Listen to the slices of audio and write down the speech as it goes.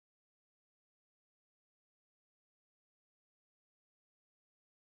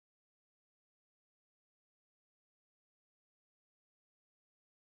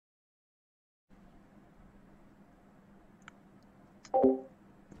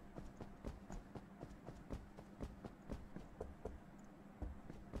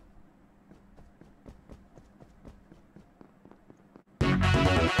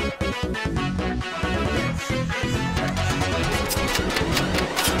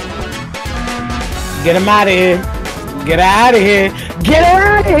Get him out of here! Get out of here! Get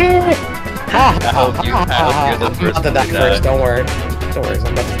out of here! Ha! I hope you're the I'm first about to die to first. Don't worry. Don't worry. I'm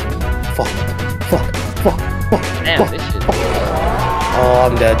about to... Fuck. Damn, this shit. Oh,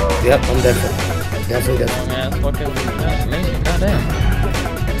 I'm dead. Yep, I'm dead. Definitely dead. Man, that's fucking amazing. Goddamn.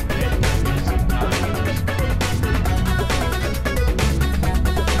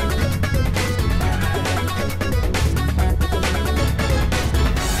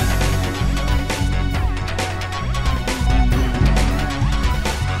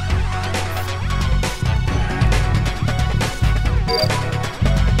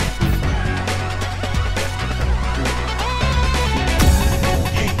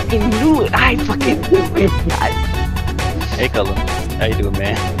 Knew it. I fucking knew it. Hey, Cullen. How you doing,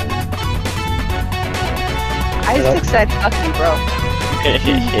 man? Isaac said, "Fuck you, bro."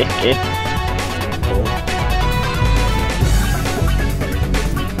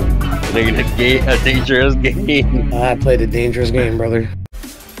 Playing a dangerous game. I played a dangerous game, brother.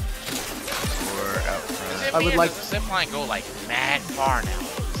 I would like the zip line go like mad far now.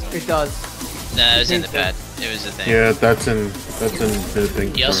 It does. No, it was in the pad. It was the thing. Yeah, that's in the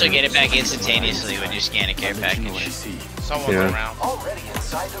thing. You also get it back instantaneously when you scan a care package. Someone's around. Already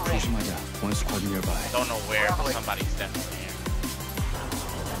inside the ring. Don't know where, but somebody's definitely here.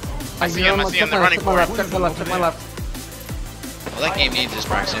 I see him in the running corner. Check my left, check my left. Well, that game needs this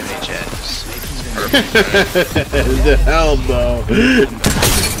proximity chat. The hell no.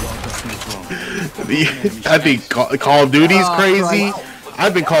 I think Call of Duty's crazy.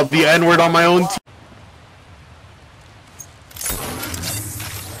 I've been called the N-word on my own team.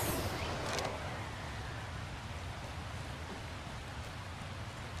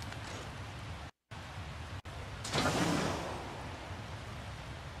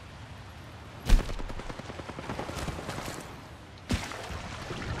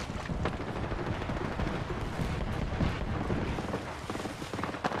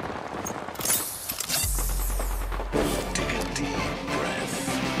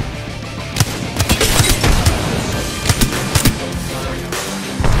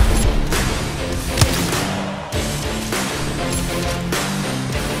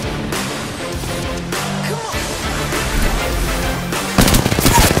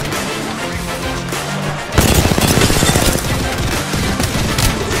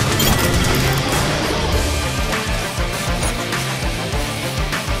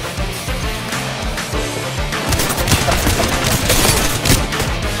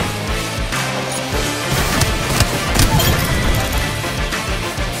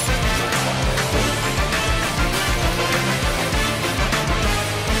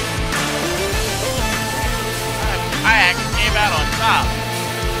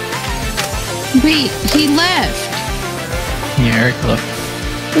 Wait, he left. Yeah, Eric left.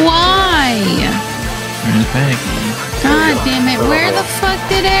 Why? Where's Peggy? God damn it, where the fuck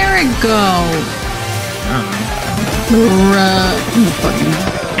did Eric go?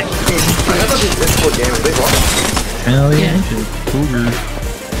 Hell yeah, cougar.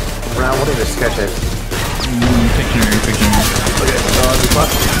 Round, what is this sketch at? Pictionary.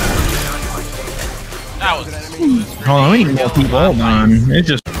 That was. Hold on, we need more people. Hold on. It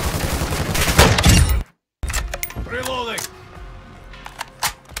just. Reloading.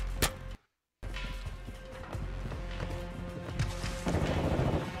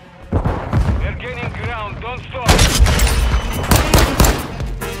 They're gaining ground. Don't stop.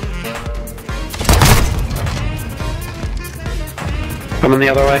 Coming the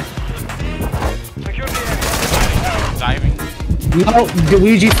other way. Diving. No,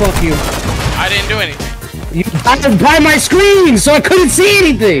 Luigi, fuck you. I didn't do anything. You died by my screen, so I couldn't see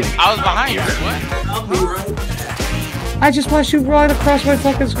anything. I was behind you. What? I just watched you run across my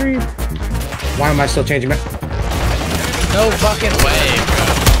fucking screen. Why am I still changing my... No fucking way, bro.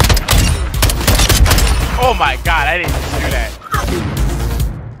 Oh my god, I didn't do that.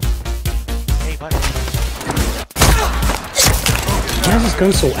 Hey, buddy. Why is this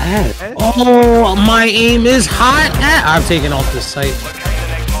gun so ass? Oh, my aim is hot. I'm taking off this sight.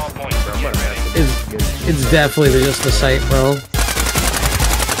 It's definitely just the sight, bro.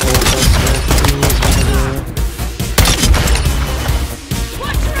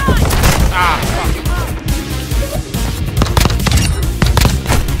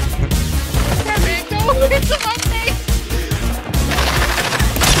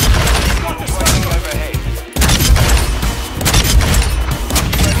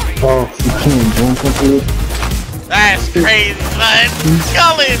 Oh, you can't jump up it. That's crazy, man.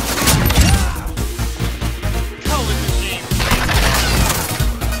 Cullen! Cullen machine.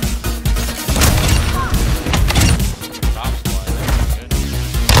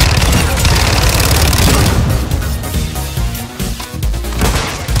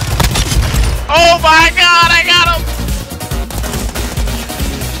 Oh my god, I got him!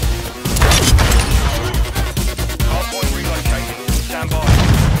 Hardpoint relocated. Stand by.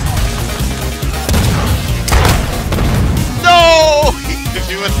 No!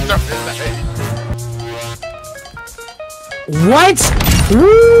 You would start that. What?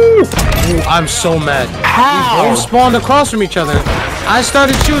 Woo! Ooh, I'm so mad. How? We both spawned across from each other. I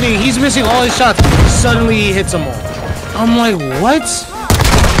started shooting. He's missing all his shots. Suddenly he hits them all. I'm like, what?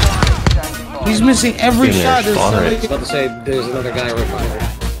 He's missing every shot. There's somebody... I was about to say, there's another guy right behind here.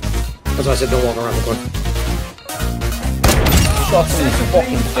 That's why I said don't walk around the corner. Shot in his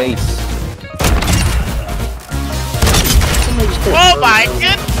fucking face. Oh my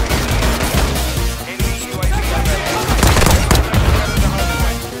goodness!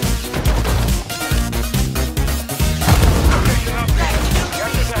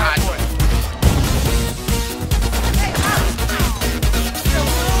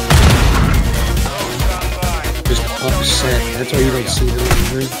 Just upset. That's why you don't see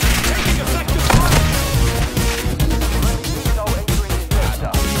them.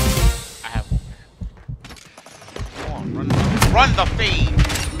 Run the feed!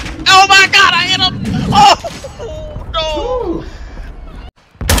 Oh my god, I hit him! Oh no!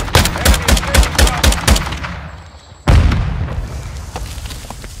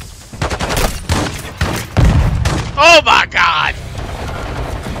 Oh my god!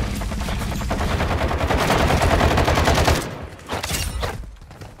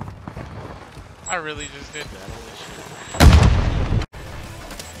 I really just did that. Holy shit.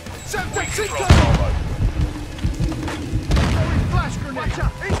 Flash grenade!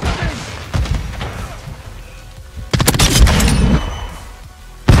 Incoming!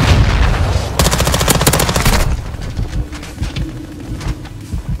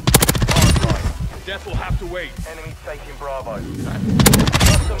 Death will have to wait. Enemy taking Bravo.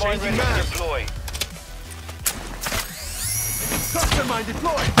 Changing map. Deploy. Cluster mine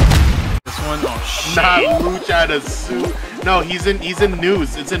deployed. This one, oh shit. Not Mooch out of suit. No, he's in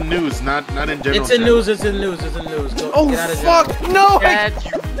news. It's in news, not in general. It's in news. It's in news. It's in news. Go, Oh get out of fuck! general. No! Dad,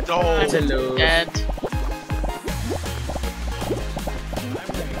 you dog. It's in news. Dad.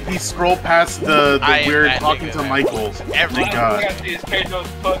 He scrolled past the I weird am that talking nigga, to man. Michael. Every God.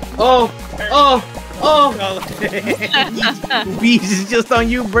 Oh! Weeg is just on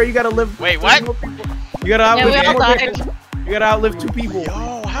you, bro. You gotta live. Wait, what? You gotta outlive we all two more died. people. You gotta outlive two people.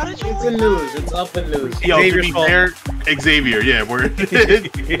 Yo, how did you? It's in news. It's up in news. Yo, to Xavier's be fault. fair, Xavier, yeah, we're. Yeah,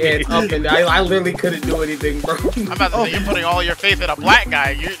 it's up in. I literally couldn't do anything, bro. I'm about to say you're putting all your faith in a black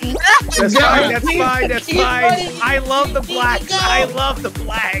guy. That's fine. That's fine. That's fine. I love the blacks. I love the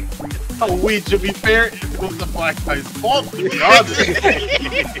blacks. Oh, wait, to be fair, it was the black guy's fault. To be honest.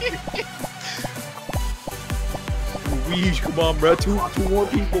 Weeg, come on, bro. Two more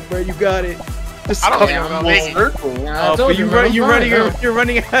people, bro. You got it. Just I don't think I'm Full gonna make it. circle. I Oh, told but you, man, you're I'm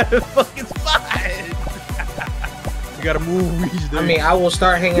running out of fucking spot. You gotta move, Weeg. I mean, I will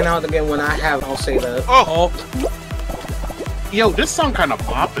start hanging out again when I have. I'll say that. Oh, Yo, this song kind of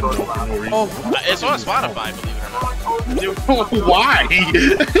popping though for no reason. it's on Spotify, believe it or not.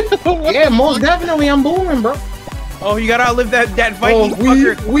 Why? Yeah, most definitely, I'm booming, bro. Oh, you gotta outlive that Viking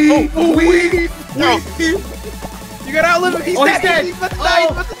fucker. Weeg. No. You gotta outlive him. He's dead. He's about to die.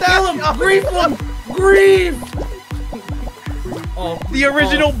 He's about to die. Grief him! Grief! Oh, The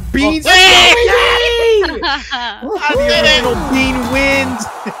original beans. I The did original it! bean wins.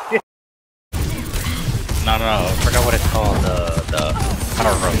 No, I forgot what it's called. The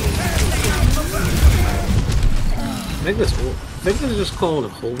power rope. I think this is just called a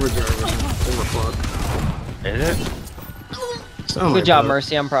Hoverjar or Hoverfuck. Is it? Good job,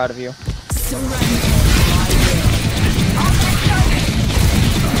 Mercy. I'm proud of you.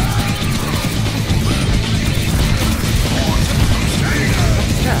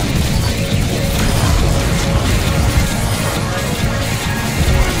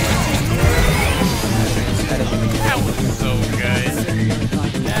 That was so good.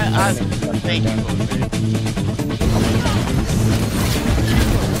 Thank you,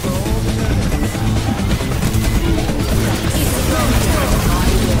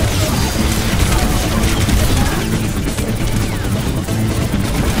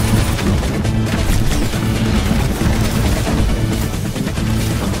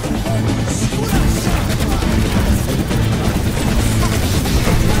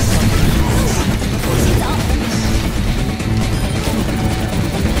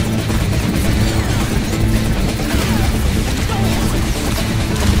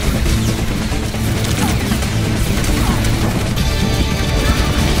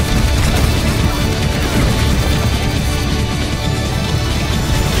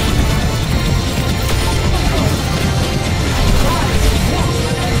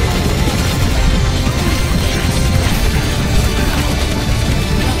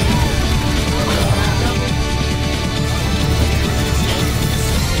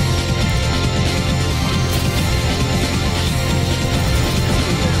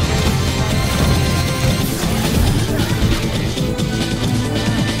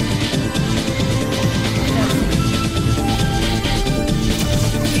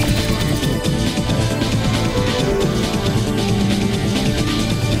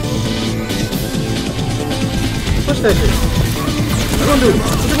 that shit. What they gonna do?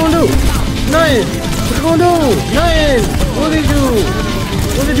 What they gonna do? Nothing. What they gonna do? Nothing. What they do?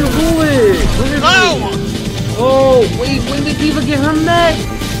 What did you fool with? What did you do? Oh, wait, when did Diva get her mech?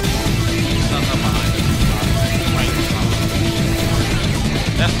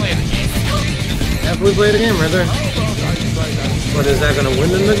 Definitely the game. Definitely play the game, right there. But is that gonna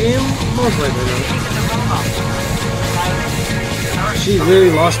win in the game? Most likely not. She really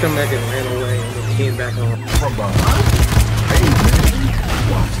lost her mech and ran away and then came back home.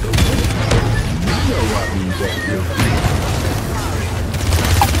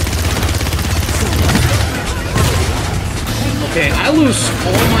 Okay, I lose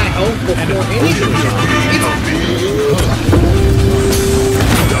all my health before anything.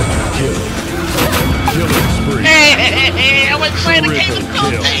 Hey, I went playing the game with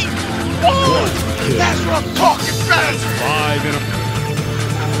no team. Oh, that's what I'm talking about. 5 in a...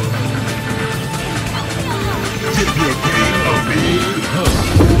 Give your game a big hug.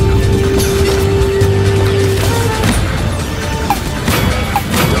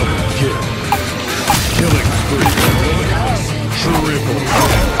 Double kill. Killing spree. Triple.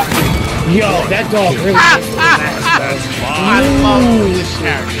 Yo, that dog really I love this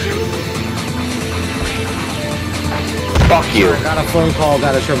character. Fuck you. Got a phone call,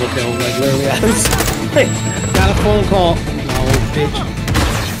 got a triple kill, like literally. Got a phone call. No, bitch.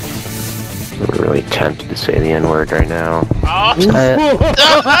 I'm really tempted to say the N-word right now. Oh.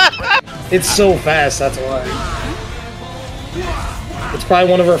 It's so fast, that's why. It's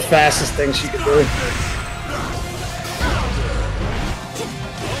probably one of her fastest things she could do.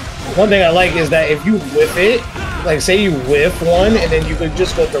 One thing I like is that if you whiff it, like say you whiff one, and then you could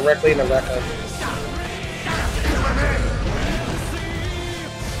just go directly into Rekka.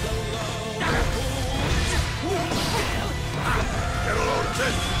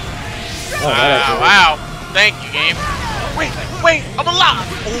 Wow. Thank you, game. Wait, I'm alive.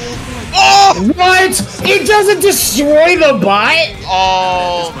 Oh! What? It doesn't destroy the bot?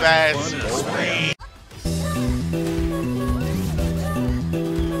 Oh, that's great.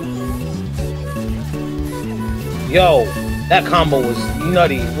 Yo, that combo was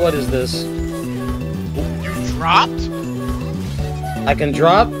nutty. What is this? You dropped? I can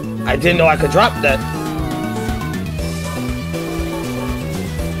drop? I didn't know I could drop that.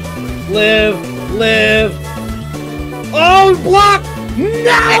 Live. Oh, block! No!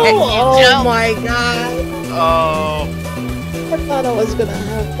 Oh my god. Oh. I thought I was gonna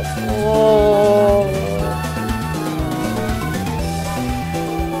happen. Oh.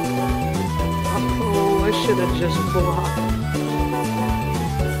 Oh, I should have just blocked.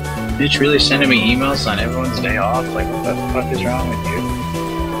 Bitch really sending me emails on everyone's day off? Like, what the fuck is wrong with you?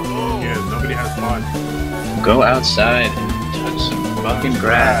 Yeah, nobody has fun. Go outside and touch some fucking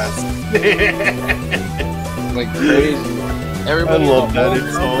grass. Like crazy. Everybody I love in the that whole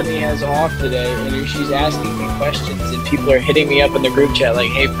insult. company has off today, and she's asking me questions, and people are hitting me up in the group chat like,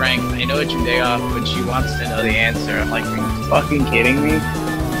 "Hey Frank, I know it's your day off, but she wants to know the answer." I'm like, "Are you fucking kidding me?"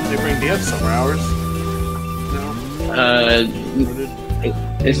 They bring the up summer hours. No.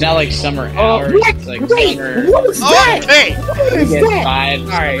 It's not like summer hours. It's like summer. What was that? Okay. What is You get that? 5 All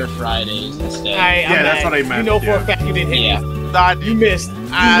right. summer Fridays instead. Yeah, that's what I meant. You know for a fact you didn't hit Yeah. me. Not You missed.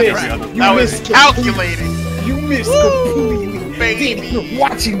 that was missed. calculating. You missed completely. Baby. You're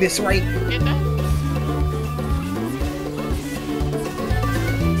watching this, right?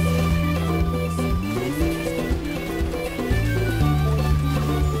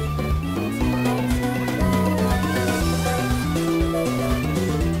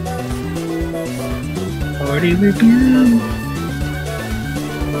 Party again.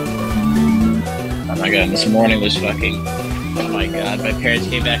 Oh my god, this morning was fucking. Oh my god, my parents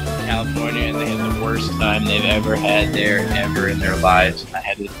came back from California and they had the worst time they've ever had there ever in their lives. I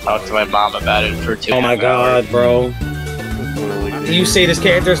had to talk to my mom about it for 2 Oh my god, bro. You say this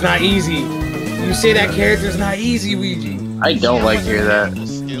character's not easy. You say that character's not easy, Ouija. I don't like to hear that.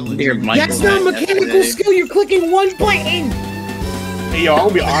 Hear Michael That's not mechanical skill, you're clicking one button! Hey, yo,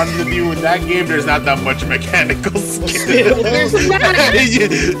 I'll be honest with you. In that game, there's not that much mechanical skill. There's not.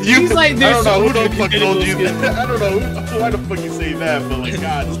 He's like, I there's don't know who so the much fuck told you mechanical that. I don't know why the fuck you say that, but like,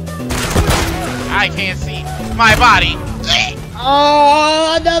 God. I can't see my body.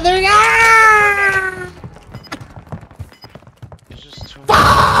 Oh, another guy! It's just too